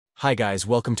Hi guys,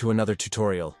 welcome to another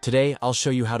tutorial. Today, I'll show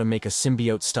you how to make a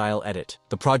symbiote style edit.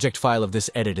 The project file of this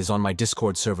edit is on my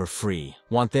Discord server free.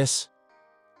 Want this?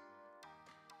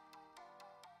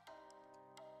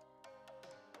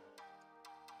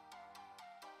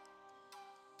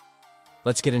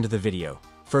 Let's get into the video.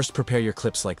 First, prepare your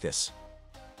clips like this.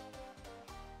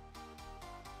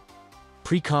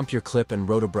 Pre-comp your clip and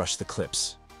rotobrush the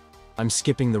clips. I'm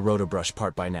skipping the rotobrush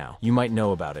part by now. You might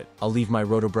know about it. I'll leave my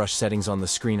rotobrush settings on the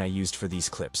screen I used for these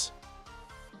clips.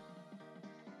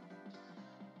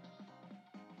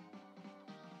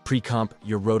 Pre-comp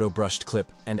your rotobrushed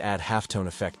clip and add halftone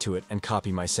effect to it and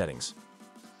copy my settings.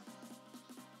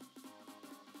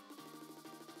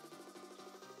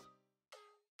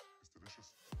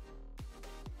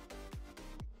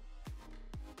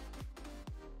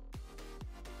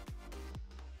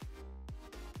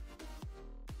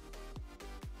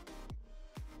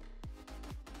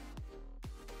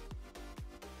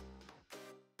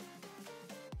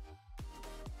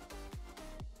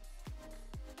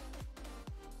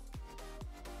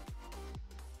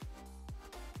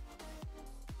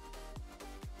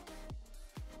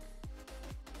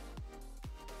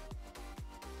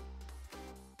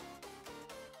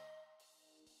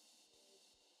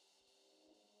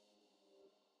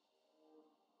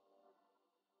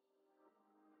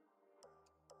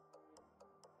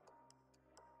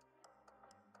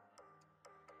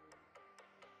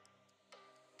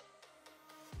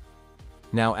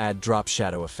 Now add drop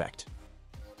shadow effect.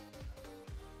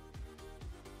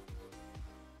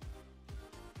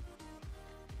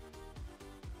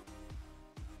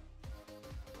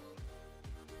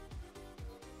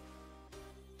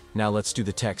 Now let's do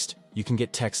the text. You can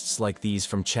get texts like these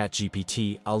from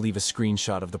ChatGPT. I'll leave a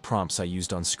screenshot of the prompts I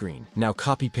used on screen. Now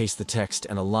copy-paste the text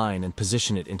and align and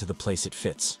position it into the place it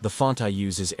fits. The font I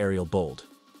use is Arial Bold.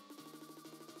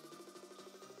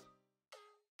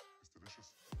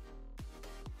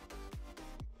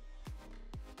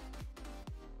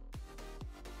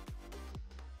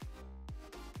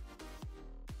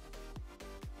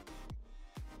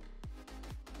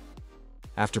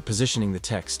 After positioning the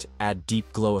text, add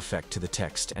deep glow effect to the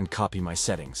text and copy my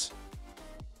settings.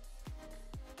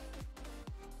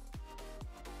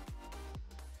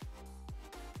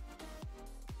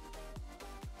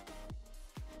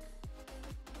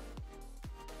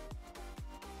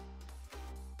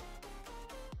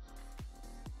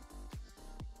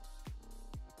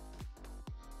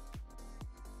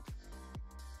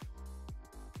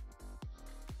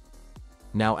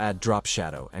 Now add drop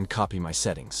shadow and copy my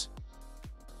settings.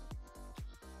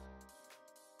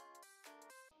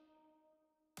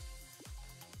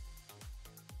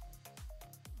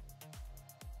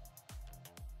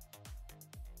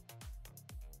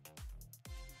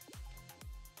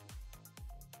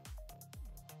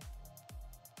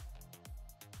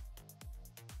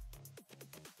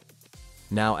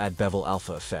 Now add bevel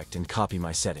alpha effect and copy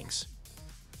my settings.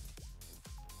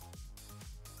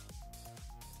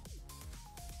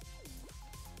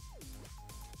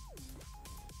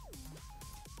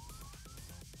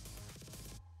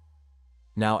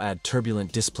 Now add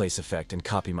turbulent displace effect and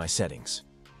copy my settings.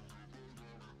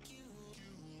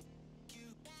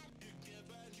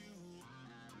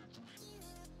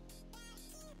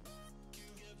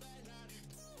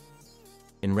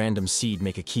 In random seed,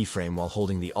 make a keyframe while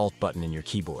holding the Alt button in your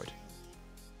keyboard.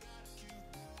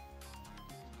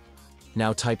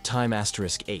 Now type time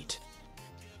 *8.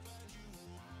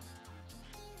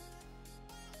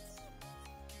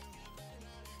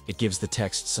 It gives the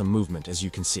text some movement, as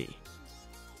you can see.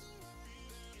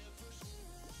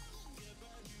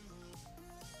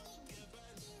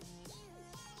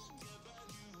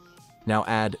 Now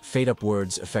add fade up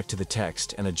words effect to the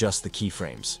text and adjust the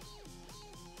keyframes.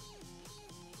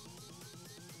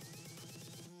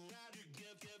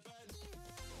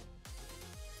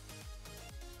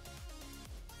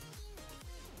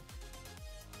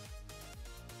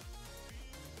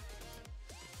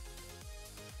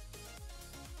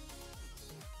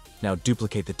 Now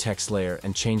duplicate the text layer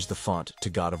and change the font to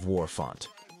God of War font.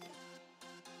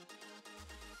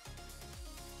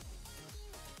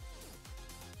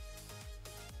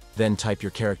 Then type your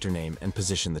character name and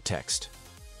position the text.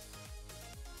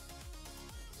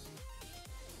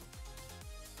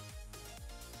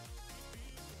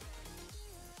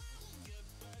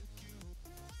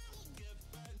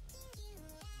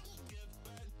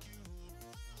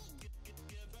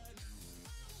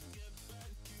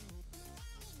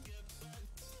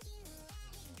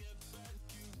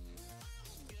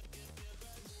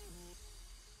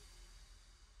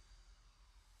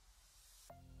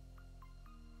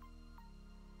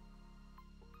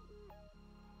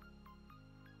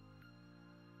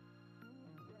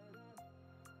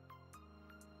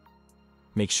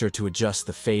 Make sure to adjust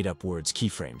the fade upwards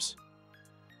keyframes.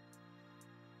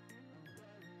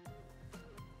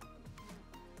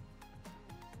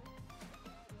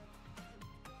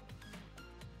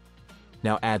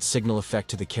 Now add signal effect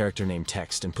to the character name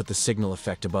text and put the signal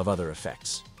effect above other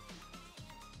effects.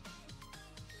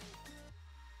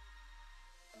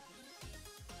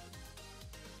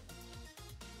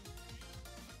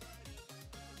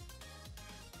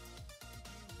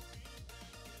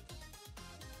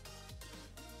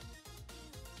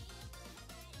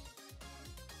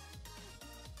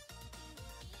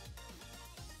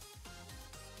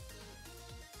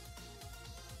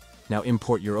 Now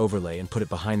import your overlay and put it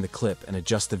behind the clip and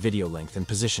adjust the video length and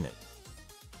position it.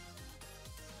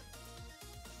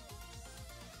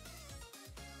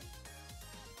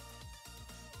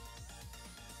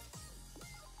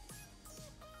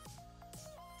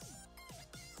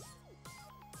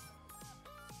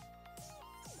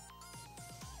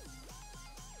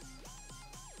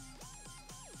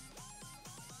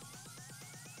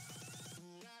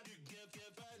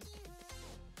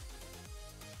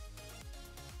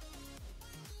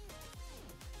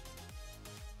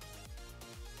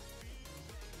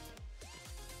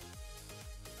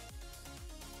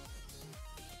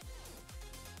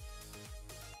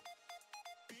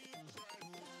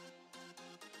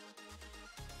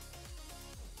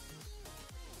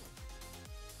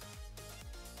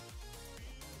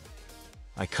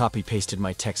 I copy-pasted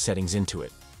my text settings into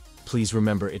it. Please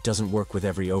remember it doesn't work with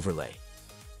every overlay.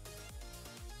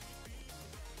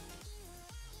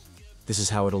 This is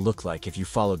how it'll look like if you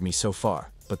followed me so far,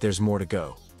 but there's more to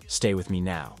go. Stay with me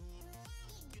now.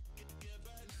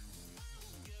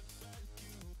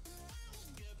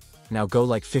 Now go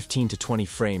like 15 to 20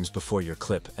 frames before your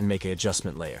clip and make an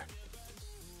adjustment layer.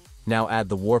 Now add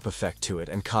the warp effect to it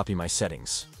and copy my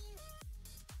settings.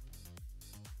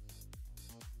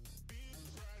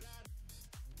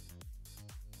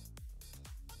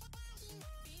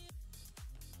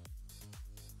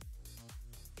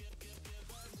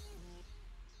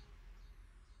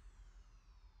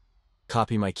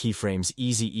 Copy my keyframes,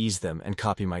 ease them, and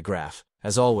copy my graph.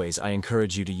 As always, I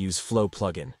encourage you to use Flow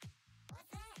plugin.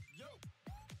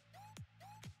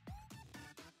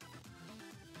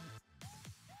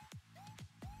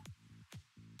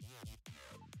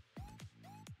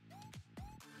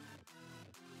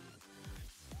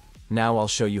 Now I'll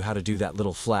show you how to do that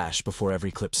little flash before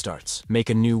every clip starts. Make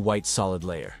a new white solid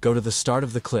layer. Go to the start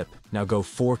of the clip, now go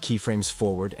 4 keyframes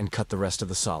forward and cut the rest of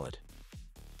the solid.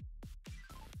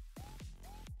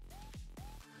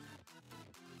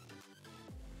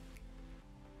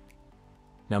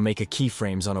 Now make a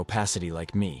keyframes on opacity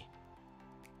like me.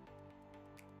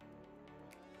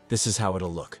 This is how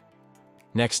it'll look.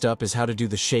 Next up is how to do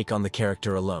the shake on the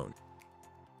character alone.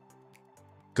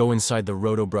 Go inside the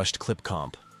roto-brushed clip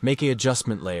comp, make a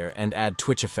adjustment layer and add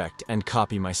twitch effect and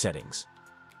copy my settings.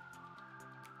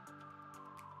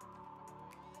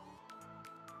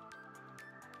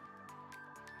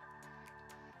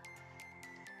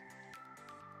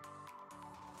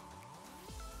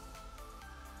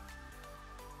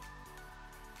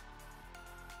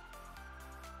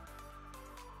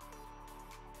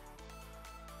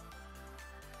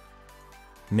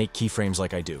 Make keyframes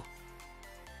like I do.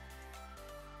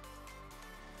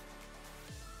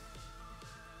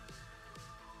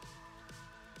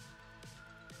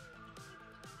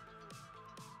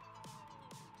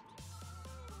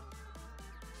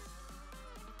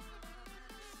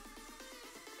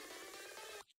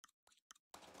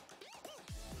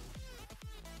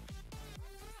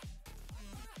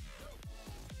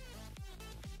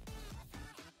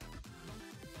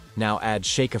 Now add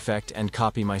shake effect and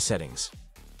copy my settings.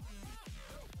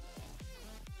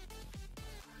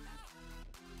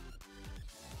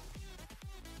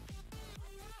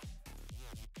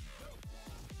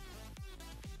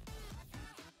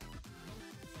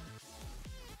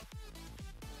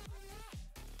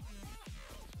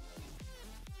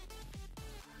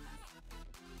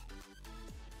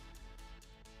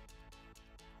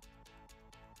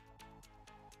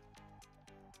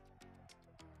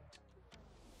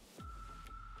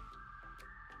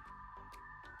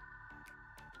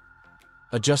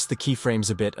 Adjust the keyframes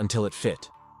a bit until it fit.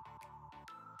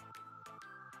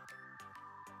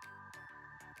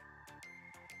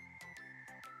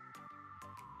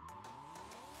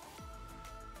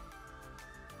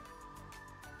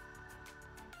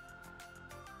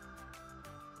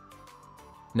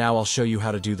 Now I'll show you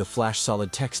how to do the flash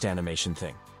solid text animation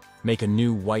thing. Make a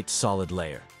new white solid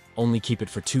layer. Only keep it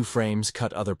for 2 frames,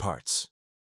 cut other parts.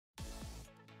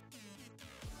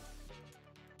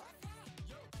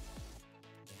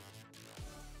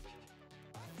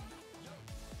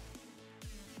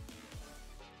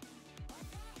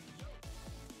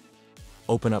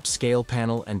 Open up Scale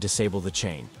panel and disable the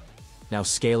chain. Now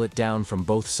scale it down from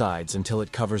both sides until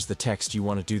it covers the text you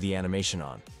want to do the animation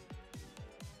on.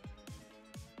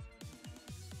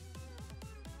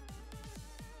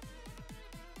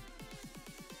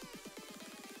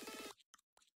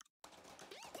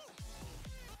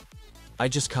 I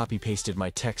just copy-pasted my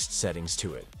text settings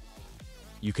to it.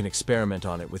 You can experiment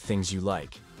on it with things you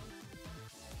like.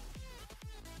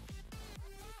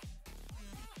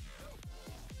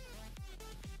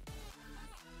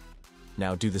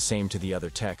 Now do the same to the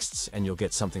other texts and you'll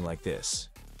get something like this.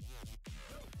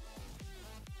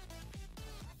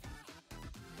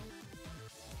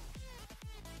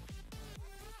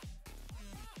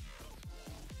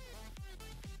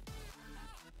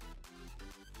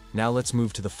 Now let's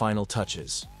move to the final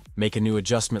touches. Make a new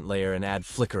adjustment layer and add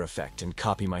flicker effect and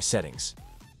copy my settings.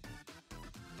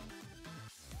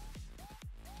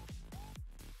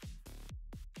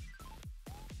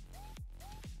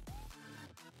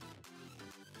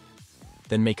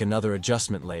 Then make another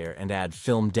adjustment layer and add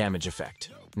film damage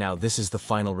effect. Now this is the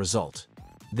final result.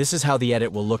 This is how the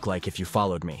edit will look like if you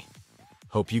followed me.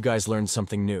 Hope you guys learned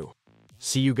something new.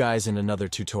 See you guys in another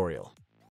tutorial.